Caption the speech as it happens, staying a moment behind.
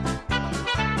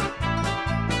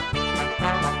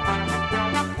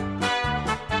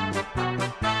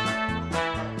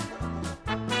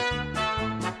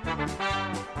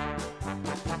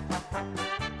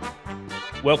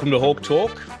Welcome to Hawk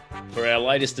Talk for our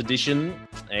latest edition.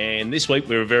 And this week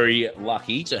we're very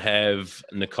lucky to have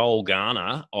Nicole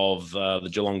Garner of the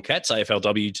Geelong Cats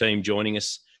AFLW team joining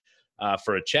us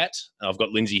for a chat. I've got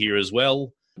Lindsay here as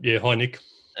well. Yeah, hi Nick.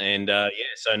 And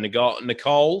so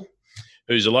Nicole,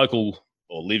 who's a local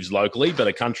or lives locally, but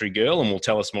a country girl, and will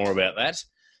tell us more about that.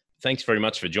 Thanks very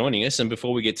much for joining us. And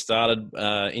before we get started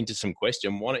into some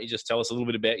question, why don't you just tell us a little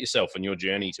bit about yourself and your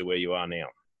journey to where you are now?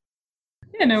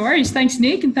 Yeah, no worries. Thanks,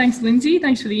 Nick, and thanks, Lindsay.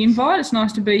 Thanks for the invite. It's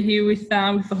nice to be here with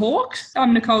the Hawks.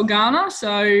 I'm Nicole Garner, so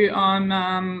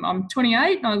I'm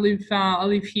 28 and I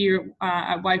live here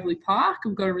at Waverley Park.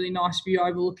 I've got a really nice view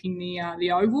overlooking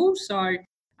the Oval, so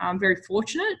I'm very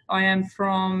fortunate. I am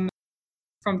from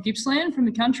Gippsland, from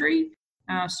the country,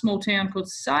 a small town called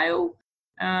Sale.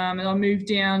 And I moved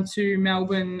down to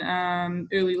Melbourne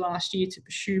early last year to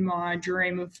pursue my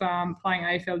dream of playing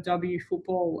AFLW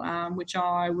football, which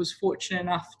I was fortunate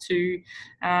enough to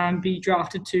be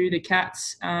drafted to the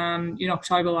Cats in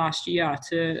October last year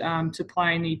to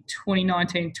play in the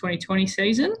 2019-2020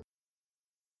 season.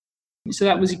 So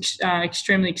that was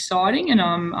extremely exciting, and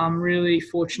I'm really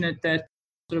fortunate that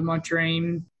sort of my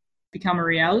dream become a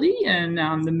reality, and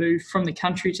the move from the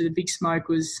country to the big smoke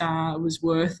was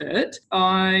worth it.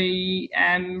 I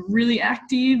am really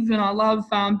active and I love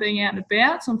being out and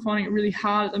about, so I'm finding it really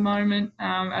hard at the moment,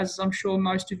 as I'm sure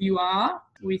most of you are,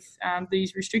 with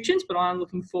these restrictions, but I'm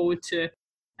looking forward to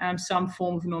some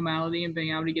form of normality and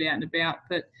being able to get out and about.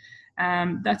 But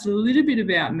that's a little bit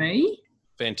about me.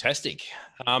 Fantastic.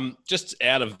 Just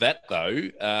out of that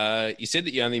though, you said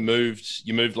that you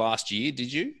moved last year,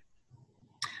 did you?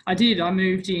 I did. I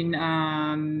moved in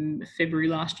February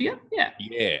last year. Yeah.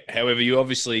 Yeah. However, you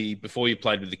obviously, before you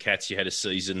played with the Cats, you had a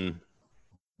season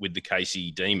with the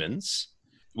Casey Demons.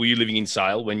 Were you living in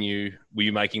Sale when were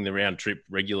you making the round trip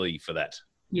regularly for that?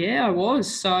 Yeah, I was.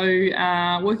 So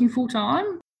working full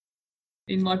time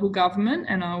in local government,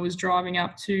 and I was driving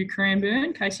up to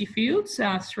Cranbourne, Casey Fields,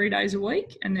 3 days a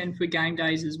week, and then for game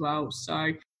days as well.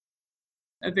 So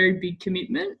a very big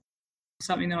commitment,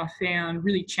 something that I found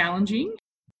really challenging,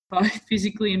 both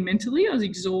physically and mentally. I was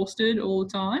exhausted all the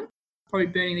time, probably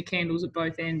burning the candles at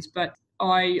both ends. But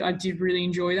I did really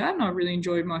enjoy that, and I really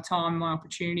enjoyed my time, my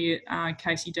opportunity at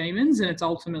Casey Demons, and it's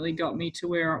ultimately got me to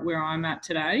where I'm at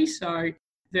today. So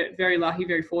very lucky,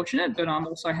 very fortunate, but I'm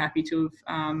also happy to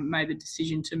have made the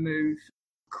decision to move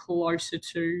closer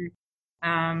to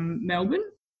Melbourne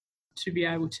to be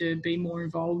able to be more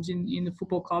involved in the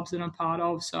football clubs that I'm part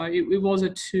of. So it was a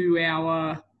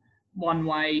 2-hour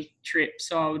one-way trip,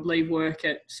 so I would leave work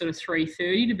at sort of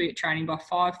 3:30 to be at training by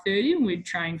 5:30, and we'd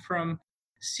train from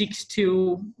 6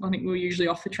 till, I think we were usually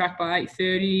off the track by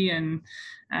 8:30,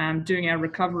 and doing our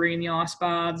recovery in the ice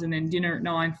baths, and then dinner at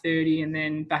 9:30, and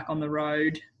then back on the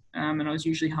road, and I was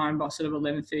usually home by sort of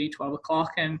 11:30, 12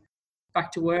 o'clock, and back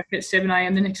to work at 7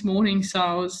 a.m. the next morning. So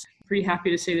I was pretty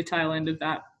happy to see the tail end of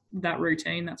that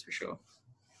routine, that's for sure.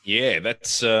 Yeah,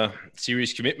 that's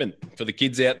serious commitment for the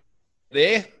kids out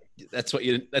there. That's what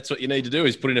you need to do,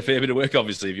 is put in a fair bit of work,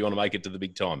 obviously, if you want to make it to the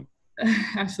big time.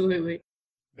 Absolutely.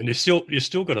 And you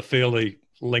still got a fairly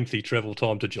lengthy travel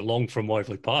time to Geelong from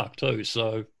Waverley Park too,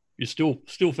 so you're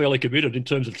still fairly committed in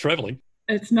terms of travelling.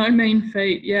 It's no mean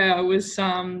feat. Yeah, I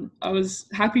was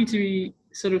happy to be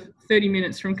sort of 30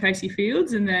 minutes from Casey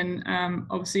Fields, and then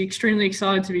obviously extremely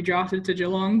excited to be drafted to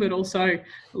Geelong, but also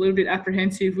a little bit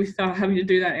apprehensive with having to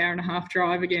do that hour-and-a-half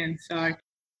drive again. So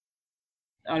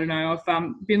I don't know.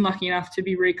 I've been lucky enough to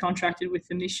be recontracted with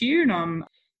them this year, and I'm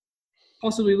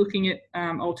possibly looking at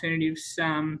alternatives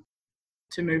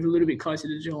to move a little bit closer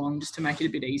to Geelong, just to make it a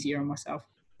bit easier on myself.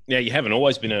 Now, you haven't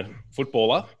always been a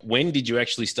footballer. When did you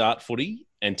actually start footy?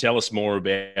 And tell us more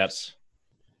about,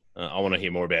 I want to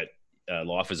hear more about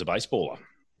life as a baseballer.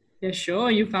 Yeah, sure.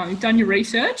 You've done your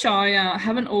research. I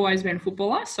haven't always been a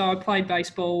footballer, so I played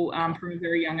baseball from a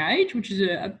very young age, which is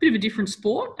a bit of a different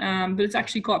sport, but it's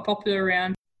actually quite popular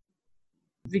around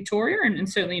Victoria and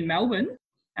certainly in Melbourne.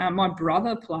 My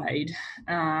brother played,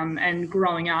 and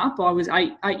growing up, I was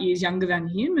eight years younger than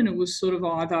him, and it was sort of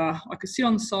either I could sit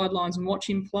on the sidelines and watch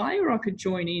him play, or I could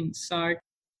join in. So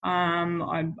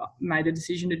I made the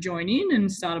decision to join in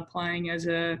and started playing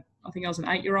I think I was an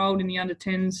 8-year-old in the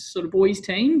under-10s sort of boys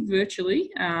team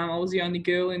virtually. I was the only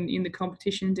girl in the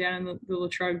competition down in the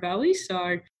Latrobe Valley.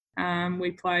 So we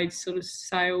played sort of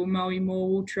Sale, Moe,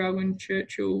 Morwell, Trelwyn,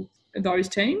 Churchill, those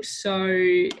teams. So,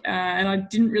 and I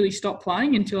didn't really stop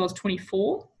playing until I was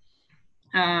 24.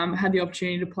 Had the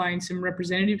opportunity to play in some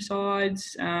representative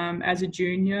sides as a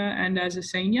junior and as a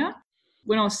senior.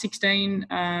 When I was 16,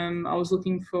 I was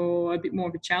looking for a bit more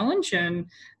of a challenge and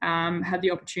had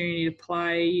the opportunity to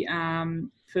play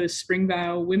for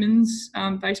Springvale women's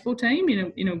baseball team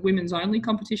in a women's only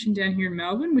competition down here in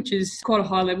Melbourne, which is quite a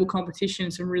high level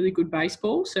competition, some really good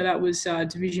baseball. So that was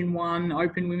Division 1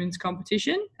 open women's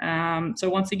competition. So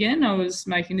once again, I was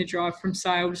making the drive from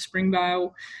Sale to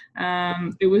Springvale.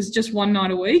 It was just one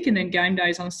night a week and then game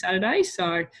days on Saturday.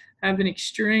 So I have an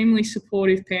extremely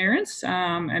supportive parents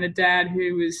and a dad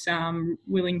who was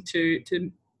willing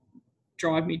to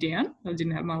drive me down. I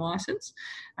didn't have my license.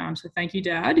 So thank you,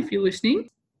 Dad, if you're listening.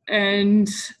 And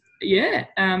yeah,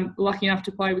 lucky enough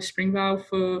to play with Springvale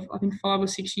for I think 5 or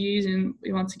 6 years, and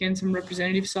once again some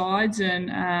representative sides,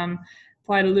 and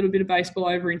played a little bit of baseball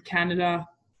over in Canada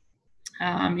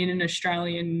in an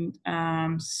Australian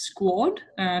squad.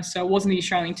 So it wasn't the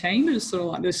Australian team, it was sort of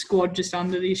like the squad just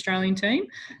under the Australian team.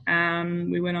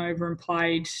 We went over and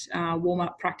played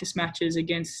warm-up practice matches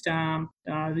against the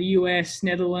US,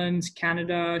 Netherlands,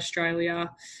 Canada,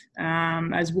 Australia,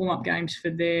 as warm-up games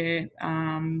for their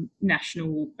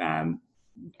national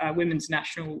women's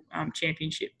national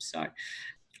championship.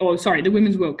 The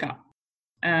Women's World Cup.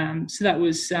 So that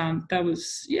was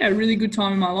a really good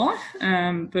time in my life.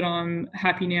 But I'm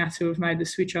happy now to have made the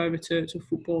switch over to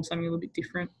football, something a little bit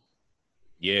different.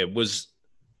 Yeah, was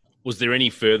there any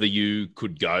further you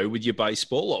could go with your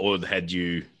baseball, or could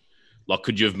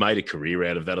you have made a career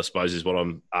out of that, I suppose is what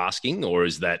I'm asking, or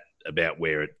is that about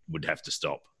where it would have to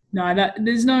stop? No,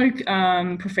 there's no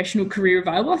professional career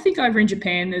available. I think over in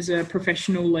Japan there's a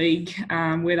professional league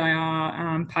where they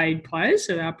are paid players,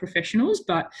 so they are professionals,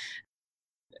 but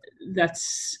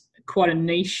that's quite a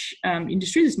niche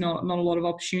industry. There's not a lot of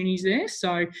opportunities there.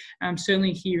 So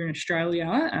certainly here in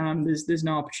Australia, there's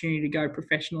no opportunity to go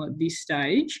professional at this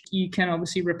stage. You can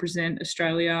obviously represent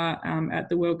Australia at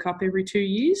the World Cup every 2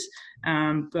 years,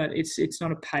 but it's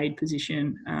not a paid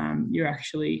position. You're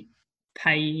actually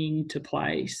paying to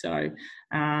play. So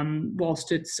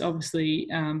whilst it's obviously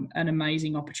an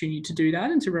amazing opportunity to do that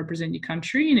and to represent your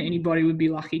country, and anybody would be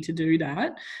lucky to do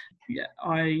that,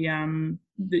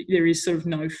 there is sort of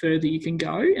no further you can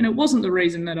go. And it wasn't the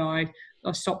reason that I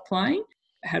stopped playing.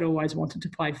 I had always wanted to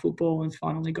play football and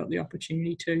finally got the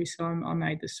opportunity to, so I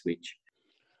made the switch.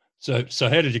 So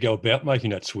how did you go about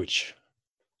making that switch?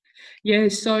 Yeah,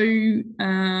 so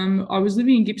I was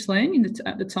living in Gippsland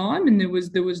at the time, and there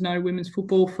was no women's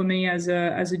football for me as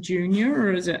a junior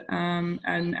or as an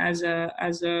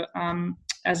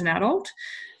adult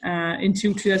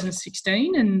until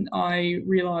 2016, and I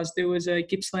realised there was a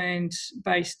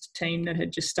Gippsland-based team that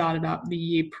had just started up the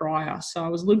year prior. So I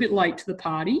was a little bit late to the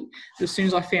party. As soon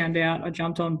as I found out, I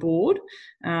jumped on board,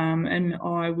 and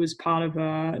I was part of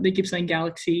the Gippsland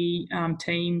Galaxy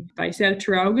team based out of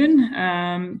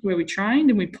Traralgon, where we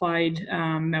trained, and we played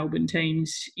Melbourne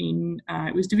teams in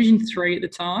it was Division 3 at the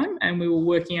time, and we were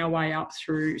working our way up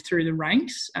through the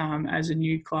ranks as a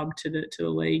new club to the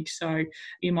league. So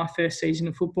in my first season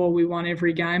of football, we won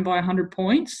every game by 100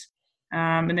 points.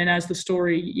 And then as the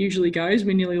story usually goes,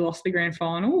 we nearly lost the grand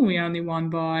final. We only won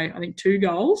by, I think, 2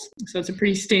 goals. So it's a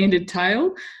pretty standard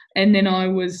tale. And then I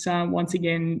was, once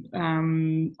again,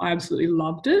 I absolutely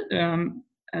loved it.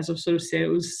 As I've sort of said, it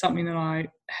was something that I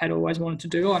had always wanted to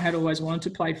do. I had always wanted to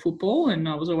play football, and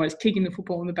I was always kicking the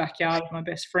football in the backyard with my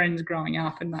best friends growing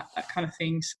up and that kind of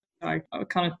thing. So I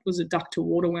kind of was a duck to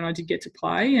water when I did get to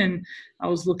play, and I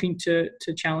was looking to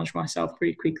challenge myself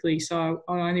pretty quickly. So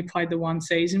I only played the one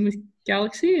season with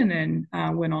Galaxy, and then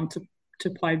went on to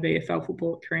play VFL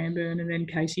football at Cranbourne and then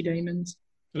Casey Demons.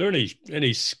 Are there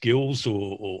any skills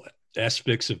or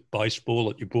aspects of baseball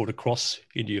that you brought across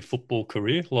into your football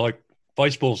career? Like,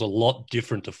 baseball's a lot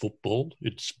different to football.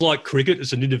 It's like cricket.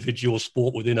 It's an individual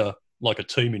sport within a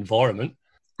team environment.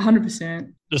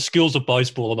 100%. The skills of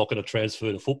baseball are not going to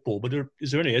transfer to football, but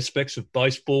is there any aspects of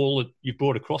baseball that you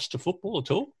brought across to football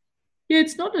at all? Yeah,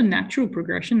 it's not a natural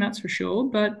progression, that's for sure,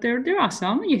 but there are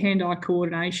some. Your hand-eye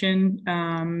coordination,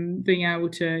 being able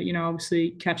to,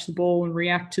 obviously catch the ball and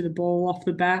react to the ball off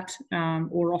the bat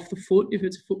or off the foot if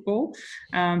it's a football.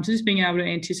 So just being able to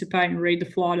anticipate and read the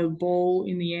flight of the ball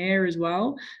in the air as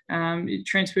well. It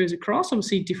transfers across,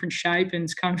 obviously different shape and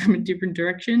it's coming from a different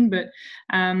direction, but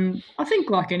I think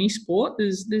like any sport,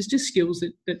 there's just skills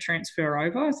that transfer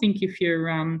over. I think if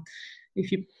you're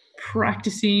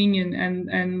practicing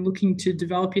and looking to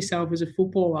develop yourself as a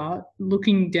footballer,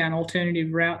 looking down alternative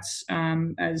routes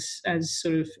as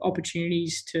sort of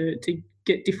opportunities to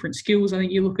get different skills. I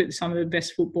think you look at some of the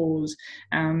best footballers,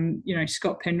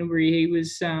 Scott Pendlebury, he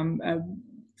was a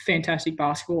fantastic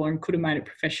basketballer and could have made a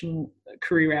professional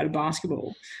career out of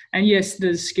basketball. And yes,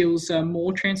 the skills are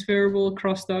more transferable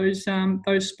across those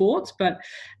sports, but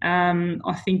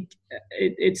I think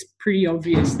it's pretty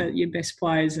obvious that your best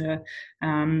players are,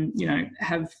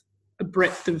 have a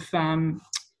breadth of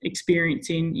experience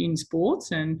in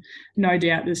sports, and no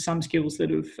doubt there's some skills that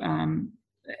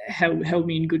have held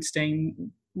me in good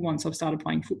steam once I've started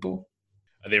playing football.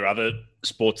 Are there other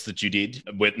sports that you did,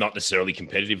 not necessarily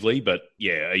competitively, but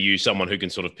yeah, are you someone who can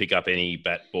sort of pick up any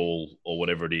bat, ball or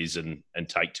whatever it is and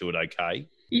take to it okay?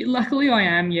 Luckily I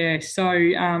am, yeah. So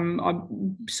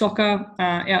soccer,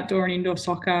 outdoor and indoor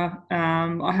soccer.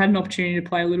 I had an opportunity to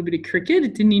play a little bit of cricket.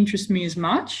 It didn't interest me as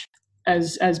much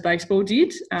as baseball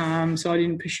did, so I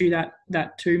didn't pursue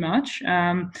that too much.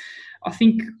 I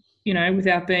think,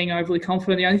 without being overly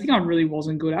confident, the only thing I really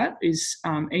wasn't good at is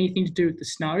anything to do with the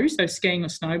snow. So skiing or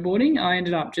snowboarding, I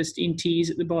ended up just in tears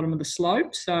at the bottom of the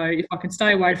slope. So if I can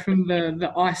stay away from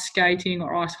the ice skating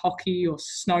or ice hockey or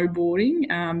snowboarding,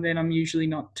 then I'm usually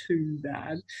not too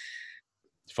bad.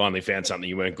 Finally found something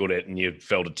you weren't good at and you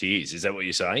fell to tears. Is that what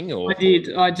you're saying? Or? I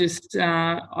did. I just,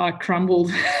 I crumbled.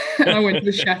 I went to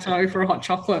the chateau for a hot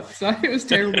chocolate. So it was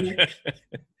terrible.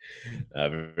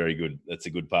 Very good. That's a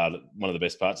good part. One of the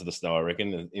best parts of the snow, I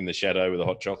reckon, in the shadow with a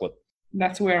hot chocolate.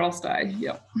 That's where I'll stay.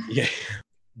 Yep. Yeah.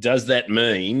 Does that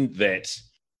mean that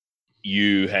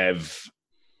you have,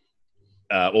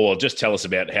 or just tell us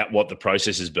about what the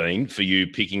process has been for you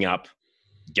picking up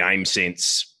game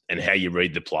sense and how you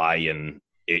read the play and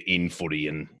in footy,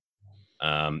 and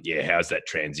how's that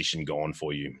transition gone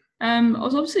for you? I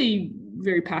was obviously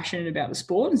very passionate about the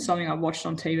sport, and something I've watched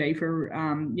on TV for,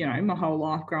 my whole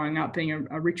life growing up, being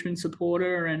a Richmond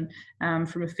supporter, and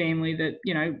from a family that,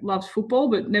 loves football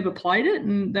but never played it,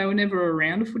 and they were never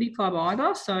around a footy club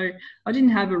either. So I didn't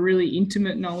have a really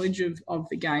intimate knowledge of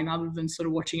the game other than sort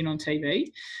of watching it on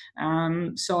TV.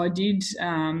 So I did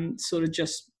sort of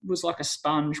just was like a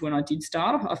sponge when I did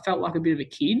start. I felt like a bit of a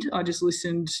kid. I just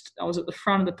listened. I was at the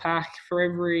front of the pack for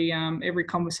every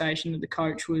conversation that the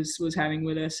coach was having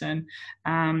with us, and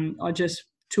I just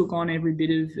took on every bit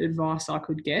of advice I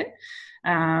could get.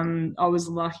 I was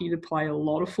lucky to play a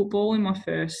lot of football in my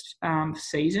first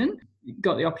season.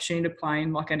 Got the opportunity to play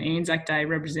in like an Anzac Day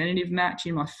representative match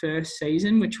in my first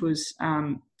season, which was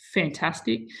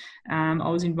fantastic. I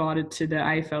was invited to the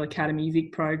AFL Academy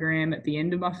Vic program at the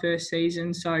end of my first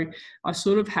season. So I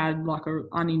sort of had like an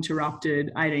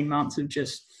uninterrupted 18 months of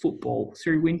just football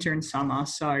through winter and summer.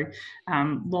 So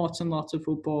lots and lots of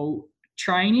football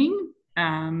training,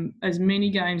 as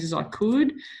many games as I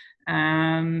could.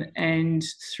 And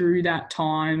through that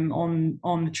time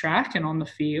on the track and on the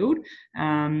field,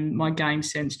 my game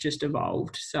sense just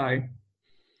evolved. So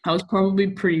I was probably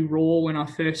pretty raw when I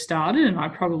first started, and I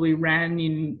probably ran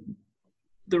in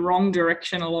the wrong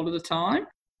direction a lot of the time.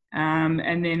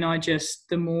 And then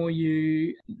the more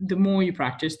you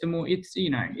practice, the more it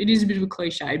is a bit of a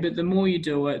cliche, but the more you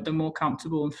do it, the more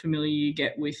comfortable and familiar you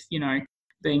get with,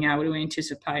 being able to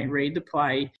anticipate, read the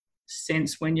play,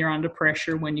 sense when you're under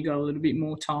pressure, when you got a little bit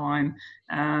more time.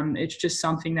 It's just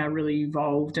something that really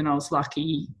evolved, and I was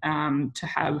lucky to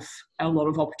have a lot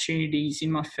of opportunities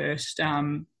in my first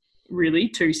really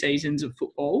 2 seasons of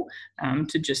football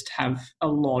to just have a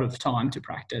lot of time to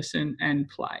practice and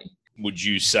play. Would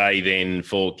you say then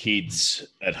for kids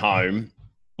at home,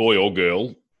 boy or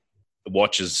girl,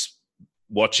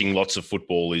 watching lots of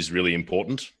football is really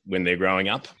important when they're growing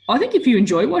up? I think if you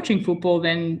enjoy watching football,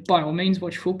 then by all means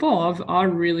watch football. I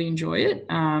really enjoy it,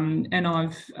 and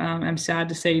I'm sad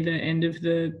to see the end of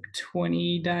the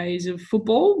 20 days of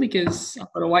football because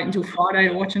I've got to wait until Friday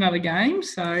to watch another game.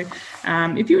 So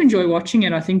if you enjoy watching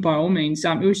it, I think by all means,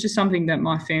 it was just something that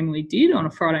my family did on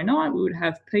a Friday night. We would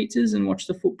have pizzas and watch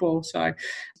the football. So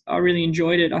I really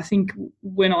enjoyed it. I think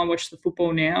when I watch the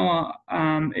football now,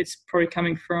 it's probably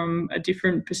coming from a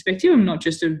different perspective. I'm not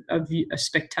just a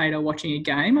spectator watching a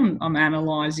game. I'm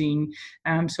analysing.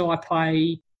 So I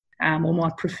play, or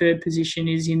my preferred position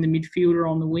is in the midfield or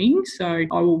on the wing. So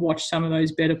I will watch some of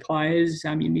those better players,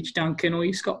 your Mitch Duncan or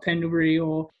your Scott Pendlebury,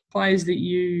 or players that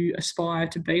you aspire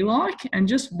to be like, and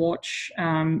just watch,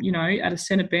 at a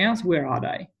centre bounce, where are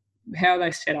they? How are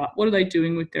they set up? What are they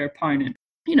doing with their opponent?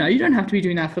 You don't have to be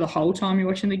doing that for the whole time you're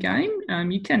watching the game.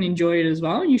 You can enjoy it as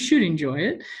well. You should enjoy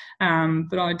it.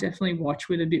 But I definitely watch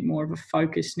with a bit more of a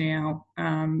focus now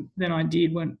than I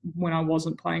did when I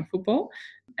wasn't playing football.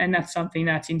 And that's something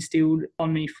that's instilled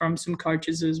on me from some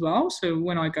coaches as well. So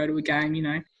when I go to a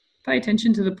game, pay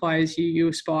attention to the players you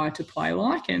aspire to play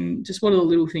like, and just what are the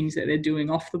little things that they're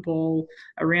doing off the ball,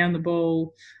 around the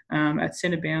ball, at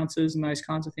centre bounces and those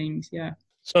kinds of things, yeah.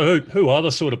 So who are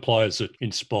the sort of players that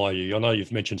inspire you? I know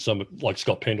you've mentioned some like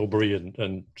Scott Pendlebury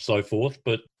and so forth,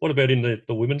 but what about in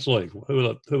the women's league? Who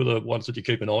are the ones that you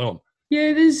keep an eye on?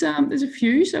 Yeah, there's a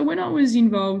few. So when I was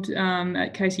involved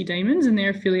at Casey Demons, and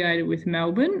they're affiliated with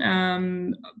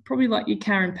Melbourne, probably like your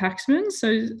Karen Paxman.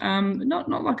 So not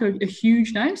like a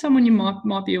huge name, someone you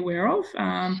might be aware of.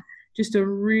 Just a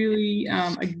really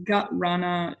a gut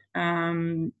runner.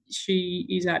 She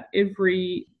is at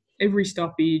every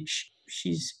stoppage.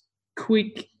 She's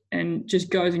quick and just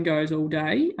goes and goes all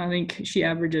day. I think she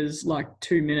averages like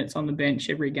 2 minutes on the bench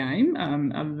every game.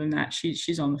 Other than that,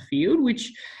 she's on the field,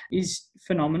 which is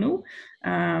phenomenal.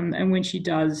 And when she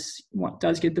does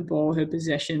get the ball, her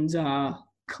possessions are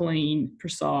clean,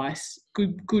 precise,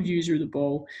 good user of the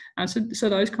ball. So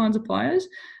those kinds of players.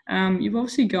 You've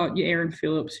obviously got your Erin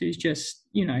Phillips, who's just,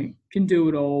 can do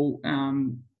it all.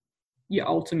 Your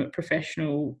ultimate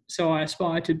professional. So I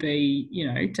aspire to be,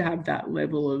 to have that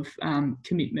level of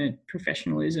commitment,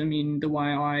 professionalism in the way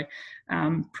I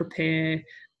prepare,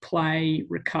 play,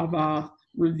 recover,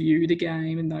 review the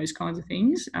game and those kinds of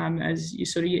things. As you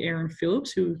sort of your Erin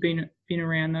Phillips, who have been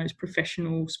around those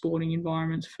professional sporting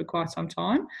environments for quite some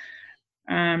time.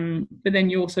 But then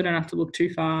you also don't have to look too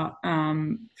far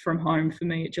from home for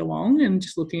me at Geelong, and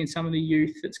just looking at some of the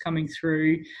youth that's coming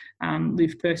through,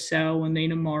 Liv Purcell and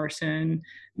Nina Morrison,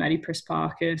 Maddie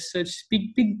Pressparkis. So just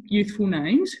big youthful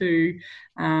names who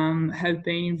have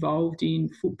been involved in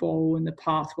football and the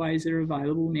pathways that are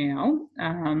available now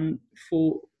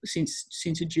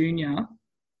since a junior.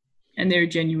 And they're a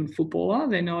genuine footballer.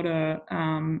 They're not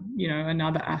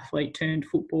another athlete turned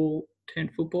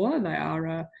footballer. They are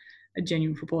a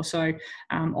genuine footballer. So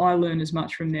I learn as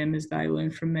much from them as they learn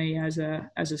from me as a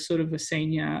sort of a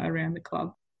senior around the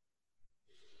club.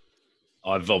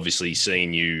 I've obviously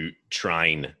seen you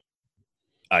train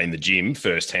in the gym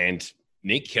firsthand,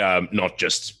 Nick, not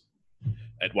just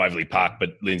at Waverley Park,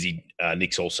 but Lindsay,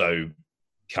 Nick's also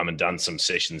come and done some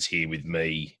sessions here with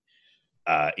me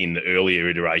in the earlier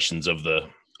iterations of the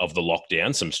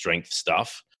lockdown, some strength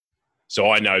stuff.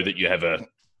 So I know that you have a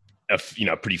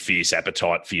pretty fierce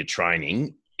appetite for your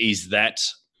training. Is that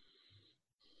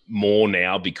more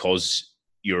now because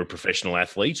you're a professional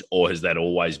athlete, or has that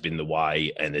always been the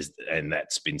way, and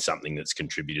that's been something that's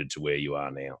contributed to where you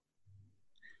are now?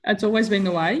 It's always been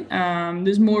the way.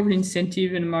 There's more of an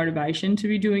incentive and a motivation to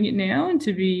be doing it now, and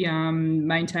to be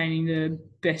maintaining the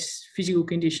best physical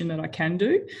condition that I can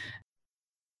do.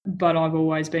 But I've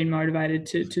always been motivated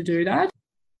to do that.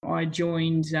 I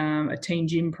joined a teen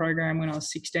gym program when I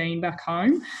was 16 back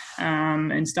home,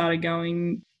 and started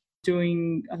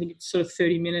doing, I think it's sort of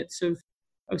 30 minutes of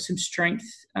some strength,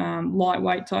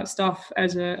 lightweight type stuff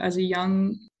as a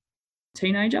young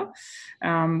teenager.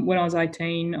 When I was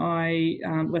 18, I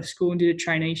left school and did a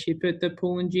traineeship at the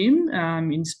Pullen Gym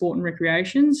in sport and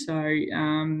recreation. So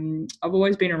I've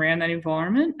always been around that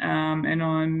environment, and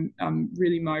I'm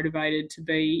really motivated to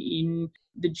be in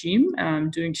the gym,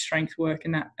 doing strength work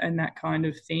and that kind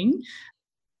of thing,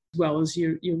 as well as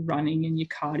your running and your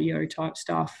cardio type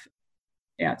stuff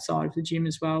outside of the gym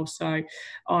as well. So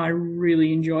I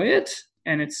really enjoy it.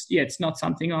 And it's not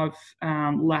something I've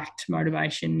lacked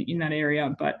motivation in that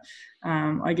area. But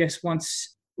I guess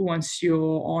once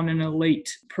you're on an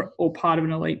elite or part of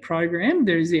an elite program,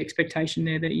 there is the expectation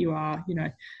there that you are,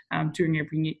 doing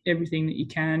everything that you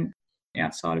can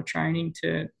outside of training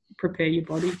to prepare your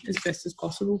body as best as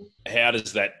possible. How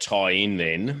does that tie in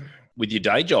then with your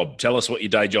day job? Tell us what your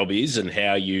day job is and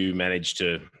how you manage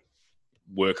to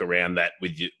work around that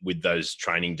with those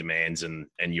training demands and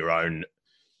your own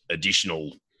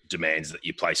additional demands that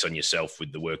you place on yourself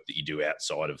with the work that you do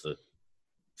outside of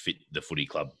the footy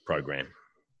club program.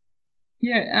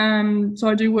 Yeah, so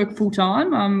I do work full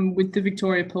time with the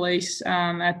Victoria Police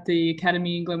at the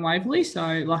Academy in Glen Waverley.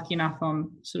 So lucky enough,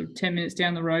 I'm sort of 10 minutes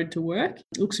down the road to work.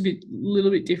 It looks a little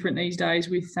bit different these days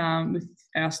with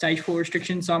our stage 4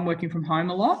 restrictions. So I'm working from home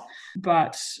a lot,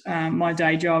 but my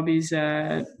day job is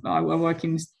I work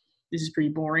in. This is pretty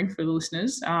boring for the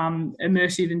listeners,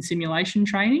 immersive and simulation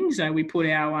training. So we put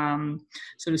our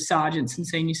sort of sergeants and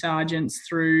senior sergeants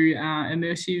through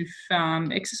immersive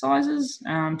exercises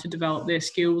to develop their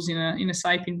skills in a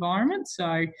safe environment.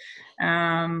 So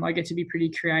I get to be pretty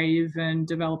creative and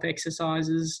develop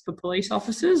exercises for police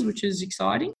officers, which is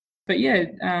exciting. But yeah,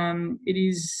 it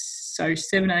is. So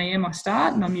 7 a.m. I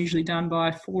start, and I'm usually done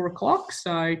by 4 o'clock.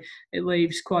 So it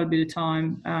leaves quite a bit of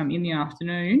time in the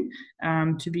afternoon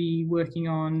to be working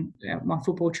on my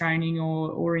football training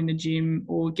or in the gym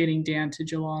or getting down to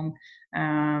Geelong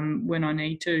when I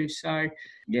need to. So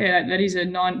that is a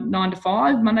 9 to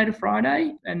 5, Monday to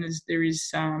Friday, and there is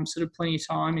sort of plenty of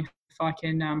time if I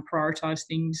can prioritise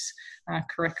things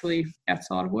correctly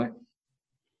outside of work.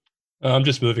 I'm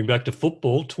just moving back to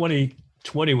football.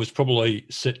 2020 was probably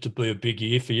set to be a big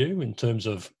year for you in terms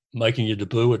of making your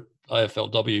debut at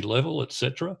AFLW level,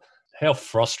 etc. How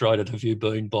frustrated have you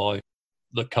been by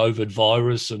the COVID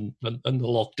virus and the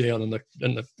lockdown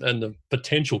and the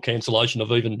potential cancellation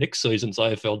of even next season's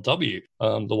AFLW,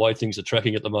 the way things are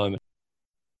tracking at the moment?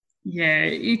 Yeah,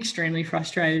 extremely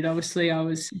frustrated. Obviously, I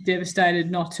was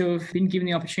devastated not to have been given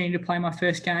the opportunity to play my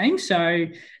first game. So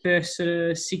first sort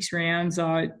of 6 rounds,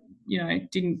 I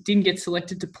didn't get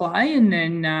selected to play, and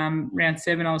then round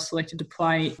 7 I was selected to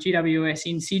play GWS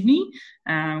in Sydney.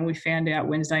 We found out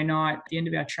Wednesday night at the end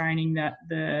of our training that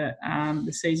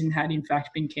the season had in fact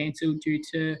been cancelled due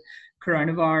to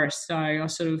coronavirus. So I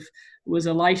sort of was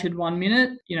elated 1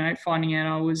 minute, finding out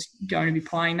I was going to be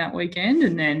playing that weekend,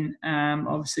 and then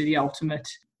obviously the ultimate,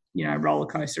 roller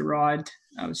coaster ride.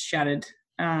 I was shattered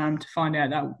to find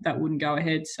out that wouldn't go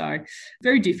ahead. So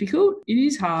very difficult. It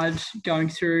is hard going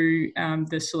through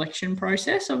the selection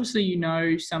process. Obviously,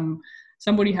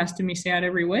 somebody has to miss out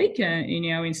every week.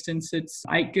 In our instance, it's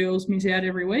 8 girls miss out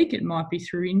every week. It might be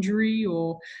through injury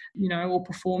or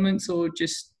performance, or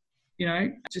just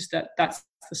that's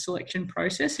the selection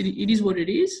process. It is what it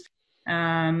is.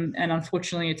 And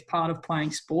unfortunately, it's part of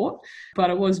playing sport, but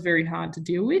it was very hard to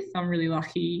deal with. I'm really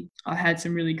lucky. I had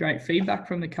some really great feedback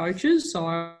from the coaches, so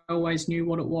I always knew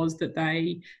what it was that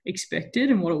they expected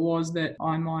and what it was that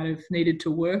I might have needed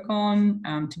to work on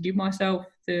to give myself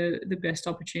the best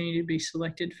opportunity to be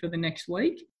selected for the next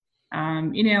week.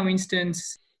 In our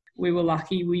instance, we were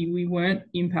lucky. We weren't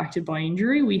impacted by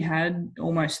injury. We had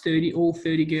almost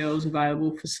 30 girls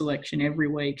available for selection every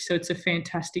week. So it's a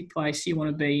fantastic place you want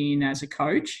to be in as a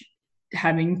coach.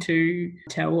 Having to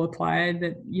tell a player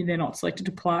that they're not selected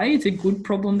to play, it's a good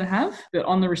problem to have. But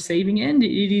on the receiving end,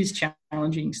 it is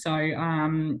challenging. So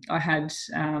I had,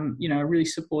 a really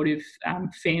supportive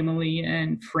family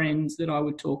and friends that I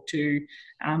would talk to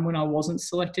when I wasn't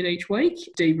selected each week,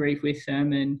 debrief with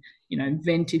them and,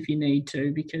 vent if you need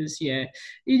to, because, it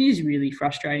is really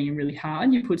frustrating and really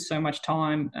hard. You put so much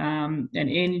time and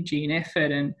energy and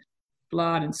effort and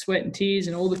blood and sweat and tears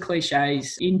and all the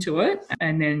cliches into it,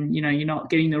 and then you're not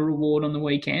getting the reward on the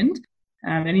weekend.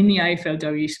 And in the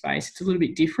AFLW space, it's a little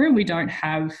bit different. We don't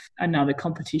have another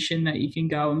competition that you can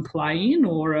go and play in,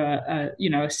 or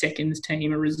a seconds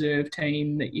team, a reserve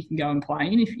team that you can go and play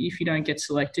in. If you don't get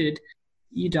selected,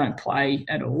 you don't play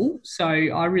at all. So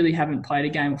I really haven't played a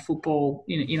game of football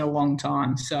in a long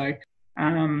time. So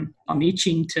I'm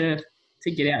itching to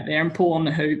get out there and pull on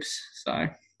the hoops.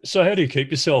 So how do you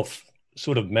keep yourself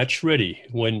sort of match ready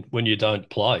when you don't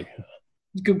play?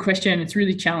 Good question. It's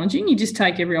really challenging. You just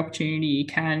take every opportunity you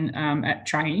can at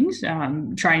trainings.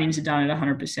 Trainings are done at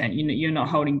 100%. You're not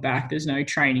holding back. There's no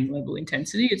training level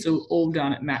intensity. It's all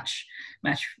done at match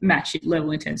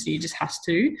level intensity. It just has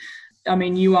to. I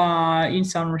mean, you are in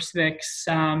some respects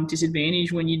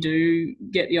disadvantaged when you do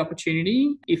get the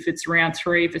opportunity. If it's round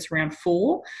 3, if it's round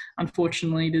 4,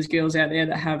 unfortunately, there's girls out there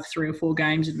that have 3 or 4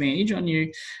 games advantage on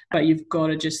you, but you've got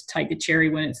to just take the cherry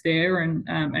when it's there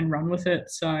and run with it.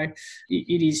 So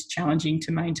it is challenging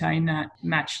to maintain that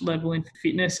match level in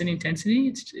fitness and intensity.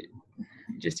 It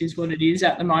just is what it is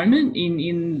at the moment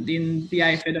in the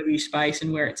AFLW space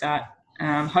and where it's at.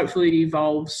 Hopefully it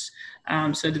evolves.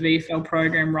 So the VFL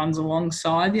program runs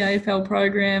alongside the AFL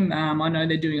program. I know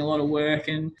they're doing a lot of work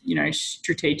and,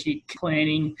 strategic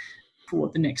planning for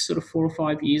what the next sort of 4 or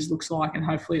 5 years looks like. And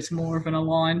hopefully it's more of an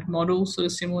aligned model, sort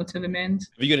of similar to the men's.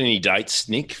 Have you got any dates,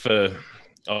 Nick, for,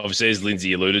 obviously, as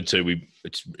Lindsay alluded to,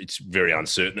 it's very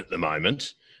uncertain at the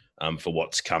moment for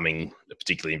what's coming,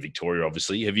 particularly in Victoria,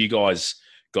 obviously. Have you guys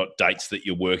got dates that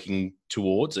you're working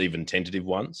towards, even tentative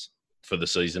ones, for the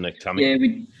season coming?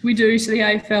 Yeah, we do. So the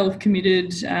AFL have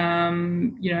committed,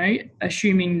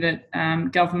 assuming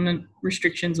that government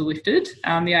restrictions are lifted,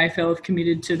 the AFL have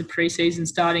committed to the pre-season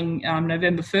starting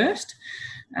November 1st,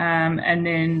 and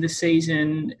then the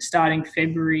season starting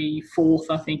February 4th,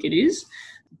 I think it is.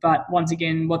 But once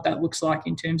again, what that looks like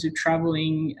in terms of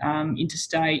travelling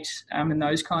interstate and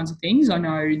those kinds of things, I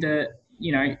know that,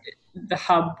 the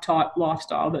hub type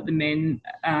lifestyle that the men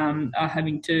are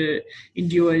having to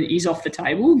endure is off the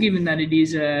table, given that it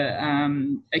is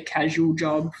a casual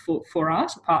job for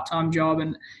us, a part-time job.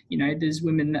 And, there's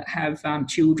women that have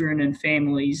children and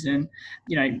families and,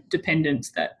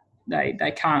 dependents that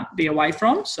they can't be away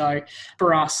from. So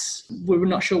for us, we're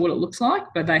not sure what it looks like,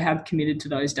 but they have committed to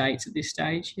those dates at this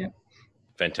stage. Yeah.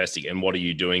 Fantastic. And what are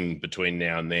you doing between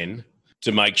now and then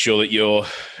to make sure that you're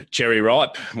cherry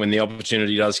ripe when the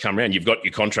opportunity does come around? You've got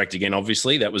your contract again,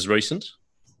 obviously. That was recent.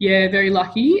 Yeah, very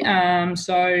lucky. I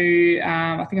think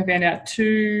I found out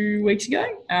 2 weeks ago.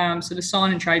 So the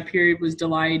sign and trade period was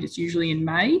delayed. It's usually in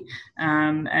May.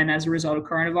 And as a result of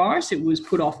coronavirus, it was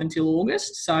put off until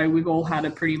August. So we've all had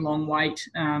a pretty long wait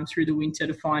through the winter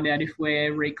to find out if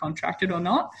we're recontracted or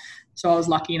not. So I was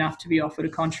lucky enough to be offered a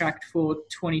contract for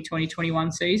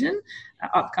 2020-21 season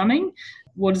upcoming.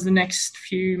 What does the next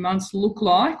few months look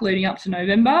like leading up to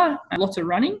November? Lots of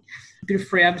running. A bit of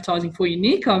free advertising for you,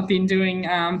 Nick. I've been doing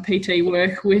PT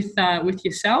work with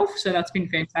yourself, so that's been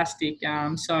fantastic.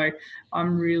 So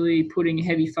I'm really putting a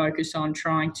heavy focus on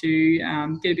trying to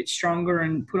get a bit stronger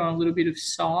and put on a little bit of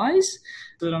size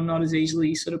so that I'm not as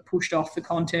easily sort of pushed off the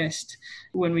contest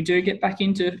when we do get back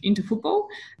into football.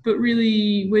 But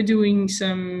really, we're doing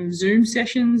some Zoom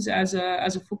sessions as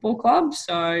a football club.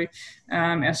 So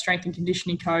our strength and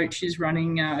conditioning coach is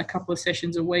running a couple of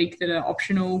sessions a week that are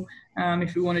optional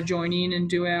if we want to join in and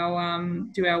do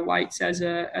our weights as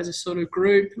a sort of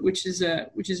group, which is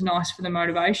nice for the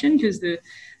motivation, because the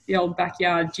old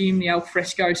backyard gym, the al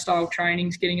fresco style training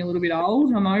is getting a little bit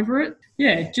old. I'm over it.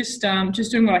 Yeah, just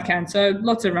doing what I can. So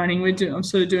lots of running. I'm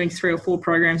sort of doing 3 or 4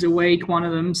 programs a week. One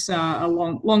of them's a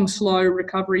long, slow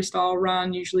recovery style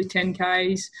run, usually 10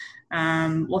 Ks.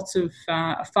 Lots of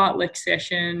a fartlek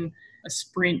session, a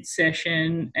sprint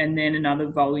session, and then another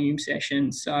volume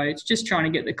session. So it's just trying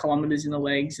to get the kilometres in the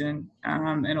legs and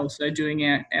also doing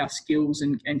our skills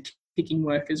and kicking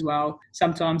work as well.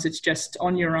 Sometimes it's just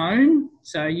on your own.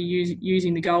 So you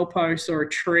using the goalpost or a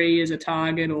tree as a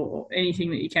target or anything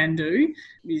that you can do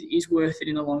is worth it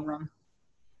in the long run.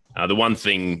 The one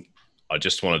thing I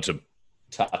just wanted to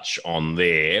touch on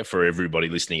there for everybody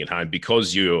listening at home,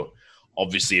 because you're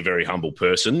obviously a very humble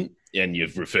person and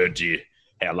you've referred to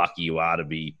how lucky you are to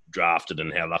be drafted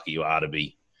and how lucky you are to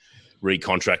be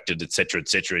recontracted, et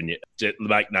cetera, and you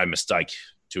make no mistake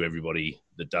to everybody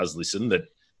that does listen that,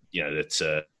 you know, that's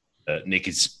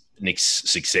Nick's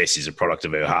success is a product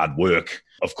of her hard work.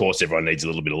 Of course, everyone needs a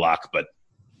little bit of luck, but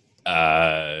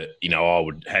I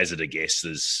would hazard a guess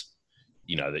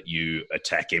that you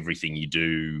attack everything you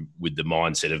do with the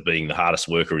mindset of being the hardest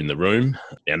worker in the room.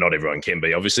 Now, not everyone can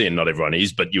be, obviously, and not everyone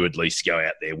is, but you at least go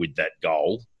out there with that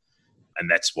goal, and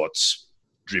that's what's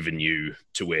driven you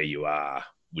to where you are.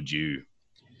 Would you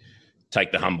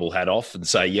take the humble hat off and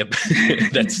say, yep,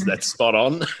 that's spot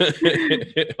on?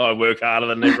 I work harder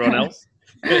than everyone else.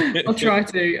 I'll try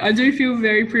to. I do feel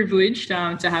very privileged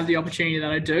to have the opportunity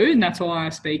that I do, and that's why I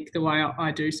speak the way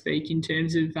I do speak in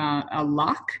terms of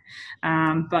luck.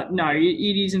 But no,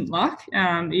 it isn't luck.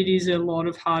 It is a lot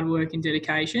of hard work and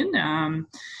dedication.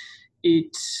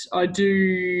 I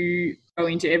do go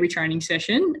into every training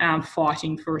session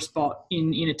fighting for a spot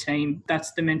in a team.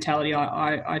 That's the mentality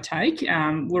I take.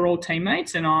 We're all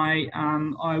teammates, and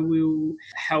I will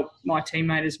help my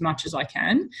teammate as much as I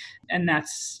can, and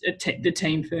that's the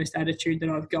team first attitude that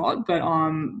I've got. But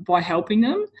by helping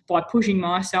them, by pushing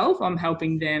myself, I'm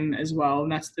helping them as well,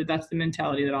 and that's the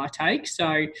mentality that I take.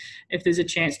 So if there's a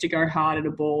chance to go hard at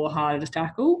a ball or hard at a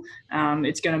tackle,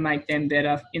 it's going to make them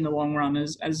better in the long run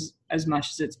as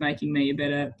much as it's making me a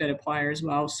better player as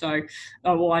well. So,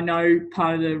 I know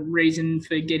part of the reason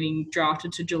for getting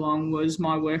drafted to Geelong was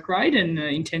my work rate and the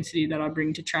intensity that I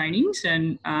bring to trainings,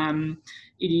 and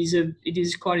it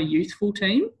is quite a youthful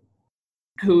team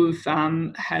who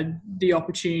have had the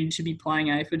opportunity to be playing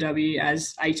AFLW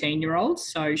as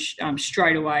 18-year-olds. So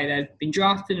straight away they've been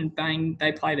drafted and bang,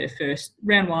 they play their first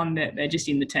round one, they're just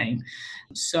in the team.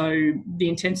 So the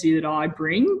intensity that I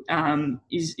bring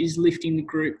is lifting the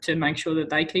group to make sure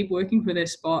that they keep working for their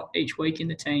spot each week in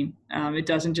the team. It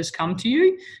doesn't just come to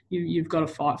you. You've got to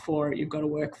fight for it. You've got to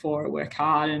work for it, work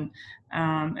hard,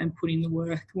 and put in the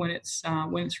work when it's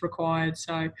required.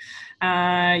 So,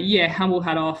 humble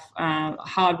hat off,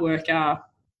 hard worker,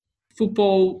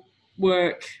 football,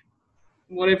 work,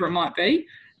 whatever it might be.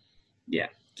 Yeah,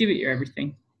 give it your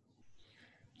everything.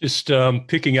 Just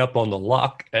picking up on the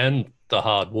luck and the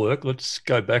hard work, let's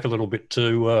go back a little bit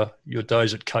to your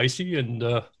days at Casey, and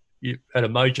you had a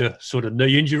major sort of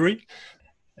knee injury.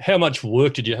 How much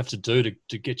work did you have to do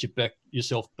to get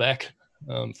yourself back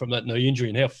from that knee injury,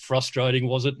 and how frustrating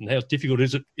was it, and how difficult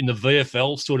is it in the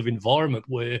VFL sort of environment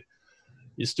where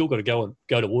you still got to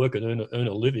go to work and earn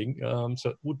a living?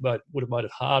 So it would have made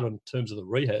it hard in terms of the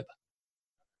rehab.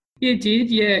 Yeah, it did.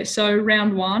 Yeah. So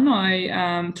round one,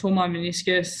 I tore my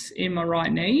meniscus in my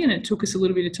right knee, and it took us a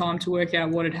little bit of time to work out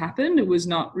what had happened. It was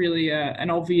not really an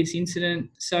obvious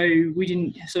incident, so we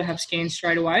didn't sort of have scans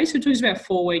straight away. So it took us about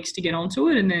 4 weeks to get onto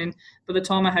it, and then by the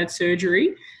time I had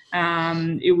surgery,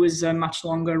 It was a much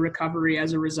longer recovery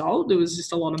as a result. There was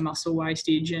just a lot of muscle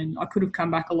wastage, and I could have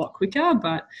come back a lot quicker,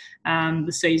 but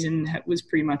the season was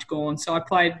pretty much gone. So I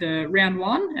played the round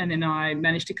one, and then I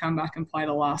managed to come back and play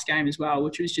the last game as well,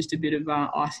 which was just a bit of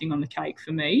icing on the cake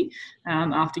for me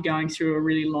after going through a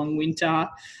really long winter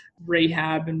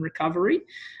rehab and recovery.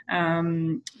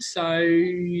 So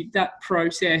that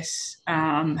process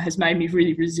has made me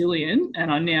really resilient,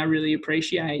 and I now really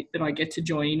appreciate that I get to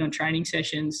join in on training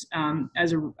sessions.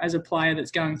 As a player that's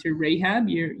going through rehab,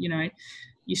 you're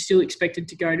still expected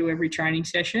to go to every training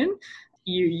session.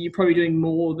 You're probably doing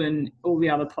more than all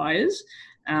the other players.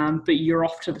 But you're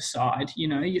off to the side,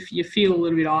 you feel a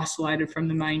little bit isolated from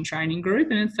the main training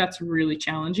group, and that's really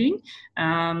challenging.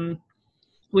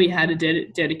 We had a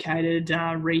dedicated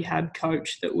rehab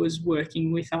coach that was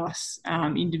working with us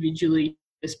individually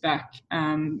us back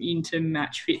into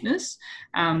match fitness.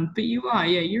 But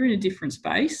you're in a different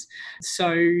space.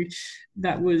 So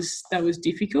that was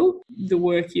difficult. The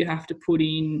work you have to put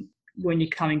in when you're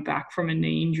coming back from a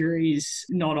knee injury is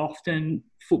not often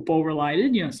football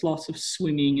related. It's lots of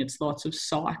swimming, it's lots of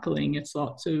cycling, it's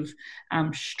lots of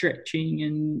stretching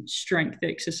and strength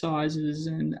exercises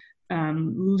and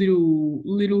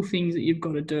little things that you've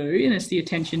got to do, and it's the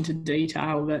attention to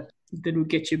detail that will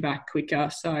get you back quicker.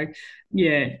 So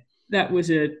that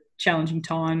was a challenging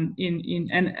time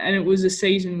and it was a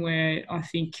season where I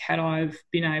think had I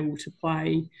been able to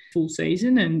play full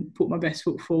season and put my best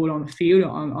foot forward on the field,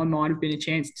 I might have been a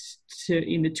chance to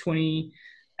in the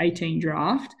 2018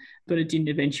 draft, but it didn't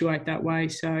eventuate that way.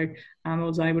 So I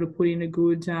was able to put in a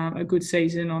good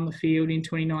season on the field in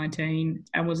 2019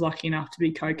 and was lucky enough to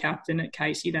be co-captain at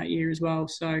Casey that year as well.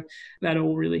 So that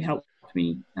all really helped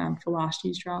me for last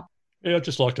year's draft. Yeah, I'd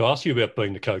just like to ask you about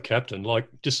being the co-captain. Like,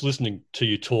 just listening to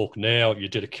you talk now, your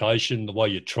dedication, the way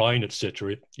you train,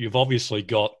 etc. You've obviously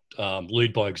got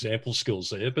lead by example skills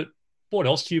there, but what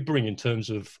else do you bring in terms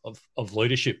of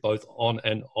leadership, both on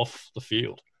and off the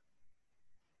field?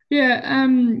 Yeah,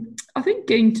 I think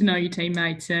getting to know your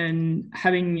teammates and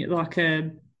having like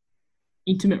a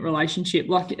intimate relationship,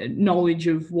 like knowledge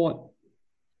of what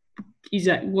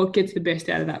gets the best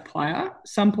out of that player.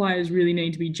 Some players really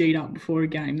need to be G'd up before a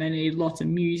game. They need lots of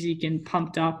music and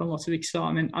pumped up and lots of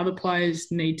excitement. Other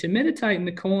players need to meditate in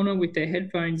the corner with their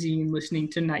headphones in, listening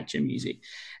to nature music.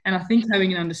 And I think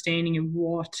having an understanding of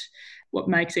what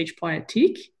makes each player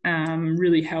tick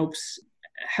really helps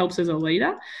as a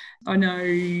leader. I know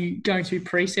going through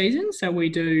pre-season, so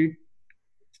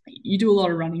you do a lot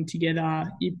of running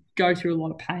together, you go through a lot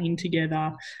of pain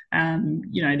together.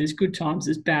 There's good times,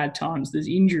 there's bad times, there's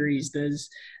injuries, there's,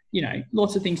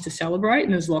 lots of things to celebrate,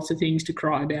 and there's lots of things to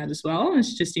cry about as well. And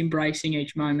it's just embracing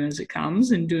each moment as it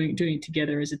comes and doing it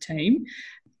together as a team.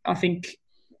 I think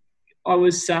I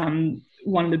was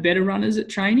one of the better runners at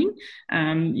training,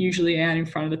 usually out in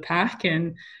front of the pack.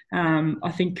 And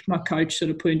I think my coach sort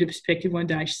of put into perspective one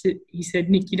day. He said,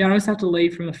 Nick, you don't always have to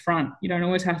lead from the front. You don't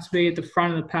always have to be at the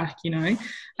front of the pack,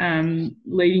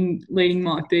 Leading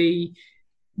might be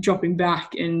dropping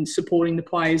back and supporting the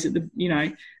players at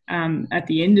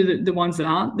the end of the ones that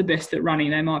aren't the best at running.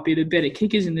 They might be the better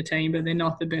kickers in the team, but they're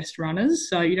not the best runners.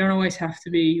 So you don't always have to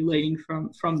be leading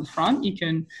from the front. You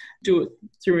can do it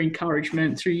through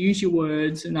encouragement, through use your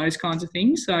words and those kinds of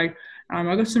things. So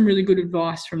I got some really good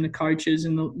advice from the coaches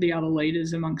and the other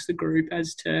leaders amongst the group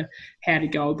as to how to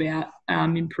go about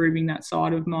improving that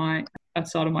side of my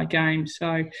game.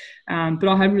 So, but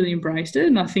I have really embraced it,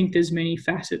 and I think there's many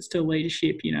facets to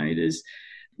leadership. There's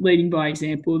leading by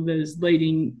example, there's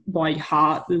leading by your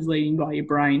heart, there's leading by your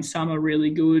brain. Some are really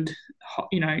good,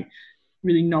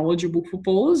 really knowledgeable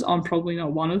footballers. I'm probably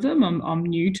not one of them. I'm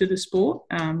new to the sport,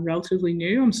 relatively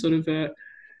new.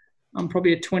 I'm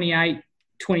probably a 28,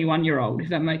 21-year-old, if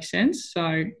that makes sense.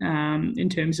 So in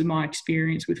terms of my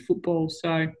experience with football.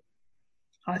 So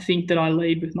I think that I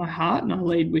lead with my heart and I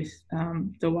lead with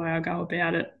the way I go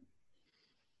about it.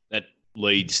 That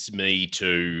leads me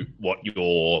to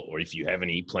or if you have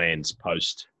any plans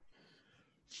post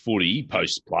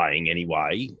playing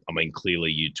anyway. I mean,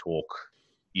 clearly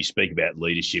you speak about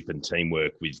leadership and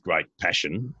teamwork with great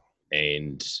passion.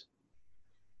 And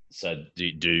so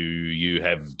do you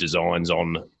have designs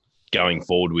on going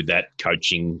forward with that,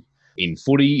 coaching in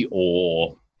footy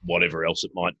or whatever else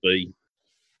it might be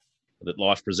that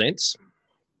life presents?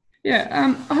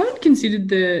 Yeah, I haven't considered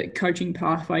the coaching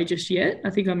pathway just yet. I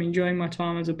think I'm enjoying my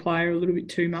time as a player a little bit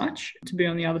too much to be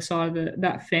on the other side of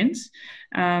that fence.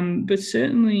 But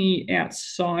certainly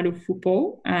outside of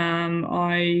football,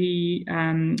 I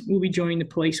will be joining the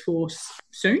police force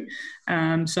soon.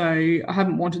 So I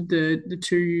haven't wanted the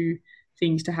two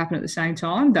things to happen at the same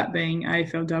time, that being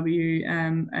AFLW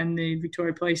and the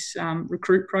Victoria Police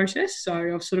recruit process.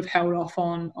 So I've sort of held off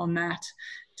on that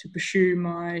to pursue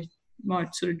my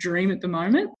sort of dream at the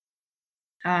moment.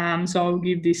 So I'll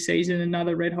give this season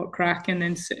another red hot crack and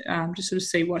then just sort of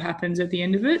see what happens at the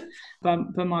end of it.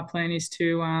 But my plan is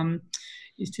to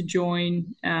join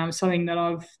something that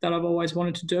I've always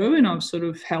wanted to do, and I've sort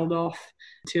of held off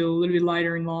till a little bit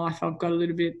later in life. I've got a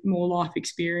little bit more life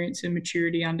experience and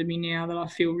maturity under me now that I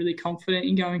feel really confident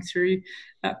in going through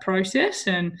that process,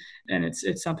 and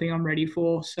it's something I'm ready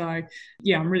for. So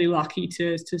yeah, I'm really lucky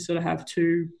to sort of have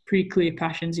two pretty clear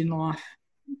passions in life.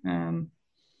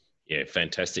 Yeah,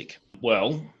 fantastic.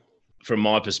 Well, from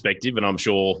my perspective, and I'm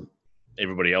sure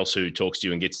everybody else who talks to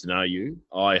you and gets to know you,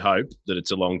 I hope that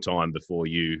it's a long time before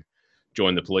you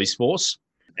join the police force,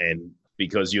 and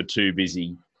because you're too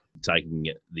busy taking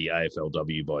the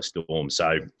AFLW by storm.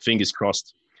 So fingers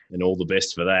crossed and all the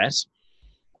best for that.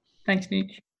 Thanks,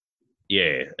 Nick.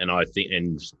 Yeah, and I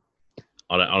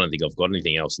don't think I've got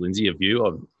anything else. Lindsay, have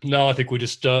you? No, I think we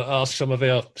just ask some of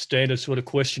our standard sort of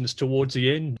questions towards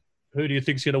the end. Who do you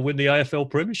think's going to win the AFL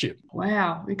Premiership?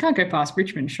 Wow, we can't go past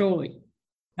Richmond, surely.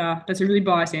 That's a really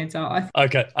biased answer.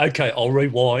 Okay, I'll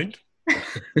rewind.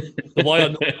 The way I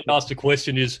normally ask the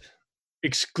question is,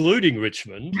 excluding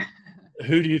Richmond,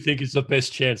 who do you think is the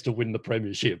best chance to win the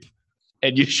Premiership?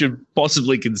 And you should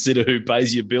possibly consider who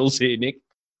pays your bills here, Nick.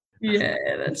 Yeah,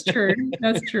 that's true.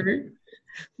 That's true.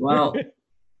 Well,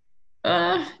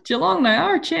 Geelong, they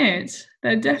are a chance.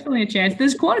 They're definitely a chance.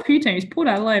 There's quite a few teams. Port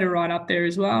Adelaide are right up there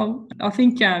as well. I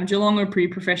think Geelong are a pretty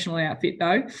professional outfit,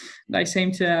 though. They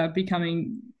seem to be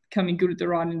coming good at the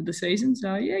right end of the season.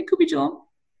 So, yeah, it could be Geelong.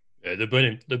 Yeah,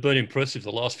 they've been impressive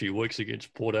the last few weeks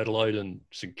against Port Adelaide and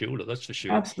St Kilda, that's for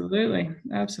sure. Absolutely.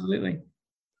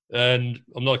 And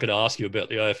I'm not going to ask you about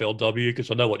the AFLW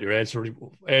because I know what your answer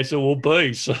will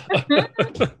be. So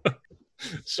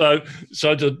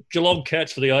the Geelong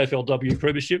Cats for the AFLW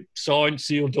Premiership, signed,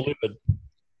 sealed, delivered.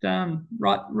 Done.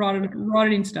 Write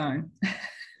it in stone.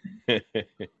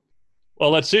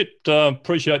 Well, that's it.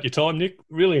 Appreciate your time, Nick.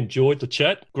 Really enjoyed the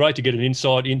chat. Great to get an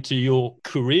insight into your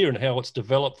career and how it's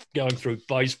developed going through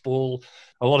baseball,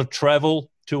 a lot of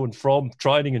travel to and from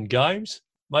training and games.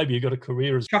 Maybe you got a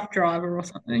career as truck driver or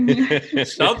something.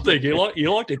 something. You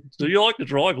like to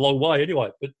drive a long way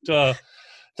anyway. But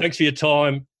thanks for your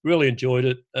time. Really enjoyed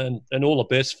it, and all the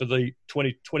best for the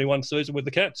 2021 season with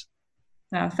the Cats.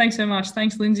 Thanks so much.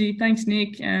 Thanks, Lindsay. Thanks,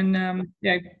 Nick. And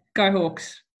go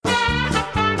Hawks.